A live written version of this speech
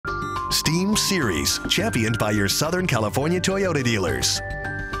STEAM Series, championed by your Southern California Toyota dealers.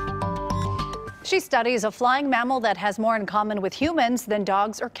 She studies a flying mammal that has more in common with humans than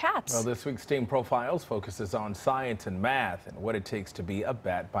dogs or cats. Well, this week's STEAM Profiles focuses on science and math and what it takes to be a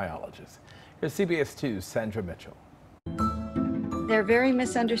bat biologist. Here's CBS 2's Sandra Mitchell. They're very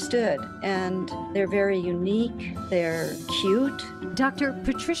misunderstood, and they're very unique. They're cute. Dr.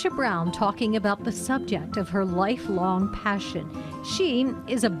 Patricia Brown talking about the subject of her lifelong passion. She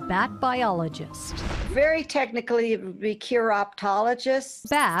is a bat biologist. Very technically, it would be chiroptologists.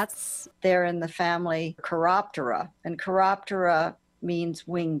 Bats. They're in the family Chiroptera, and Chiroptera means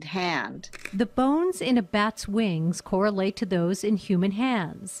winged hand. The bones in a bat's wings correlate to those in human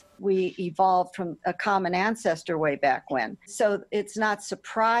hands. We evolved from a common ancestor way back when. So it's not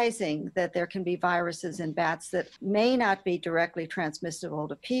surprising that there can be viruses in bats that may not be directly transmissible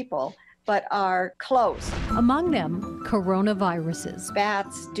to people, but are close. Among them, coronaviruses.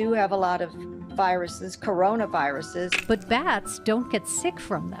 Bats do have a lot of viruses, coronaviruses. But bats don't get sick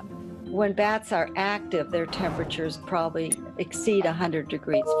from them. When bats are active, their temperatures probably exceed 100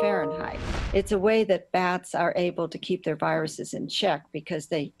 degrees Fahrenheit. It's a way that bats are able to keep their viruses in check because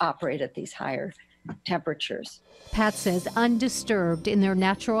they operate at these higher temperatures. Pat says undisturbed in their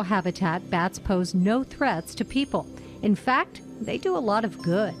natural habitat, bats pose no threats to people. In fact, they do a lot of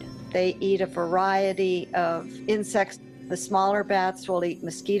good. They eat a variety of insects. The smaller bats will eat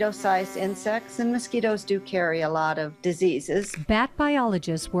mosquito-sized insects, and mosquitoes do carry a lot of diseases. Bat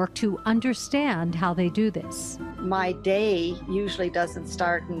biologists work to understand how they do this. My day usually doesn't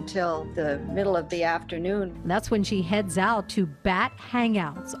start until the middle of the afternoon. That's when she heads out to bat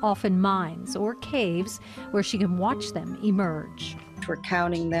hangouts, often mines or caves, where she can watch them emerge. We're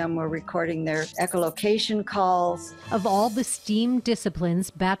counting them, we're recording their echolocation calls. Of all the STEAM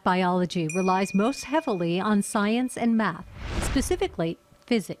disciplines, bat biology relies most heavily on science and math, specifically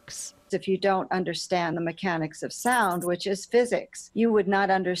physics. If you don't understand the mechanics of sound, which is physics, you would not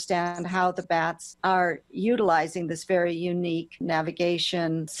understand how the bats are utilizing this very unique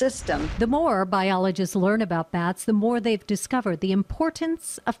navigation system. The more biologists learn about bats, the more they've discovered the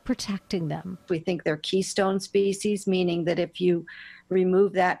importance of protecting them. We think they're keystone species, meaning that if you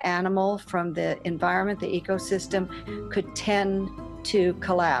remove that animal from the environment, the ecosystem could tend to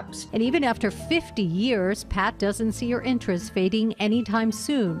collapse. And even after 50 years, Pat doesn't see her interest fading anytime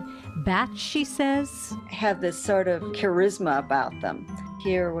soon. Bats, she says, have this sort of charisma about them.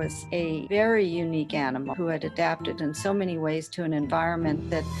 Here was a very unique animal who had adapted in so many ways to an environment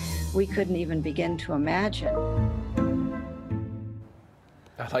that we couldn't even begin to imagine.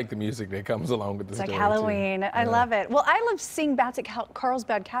 I like the music that comes along with this. It's like Halloween. I love it. Well, I love seeing bats at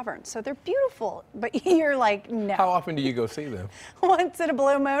Carlsbad Cavern, so they're beautiful. But you're like, no. How often do you go see them? Once in a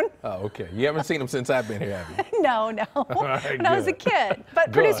blue moon. Oh, okay. You haven't seen them since I've been here, have you? No. Right, when I was a kid. But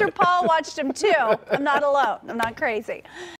Good. producer Paul watched them too. I'm not alone. I'm not crazy.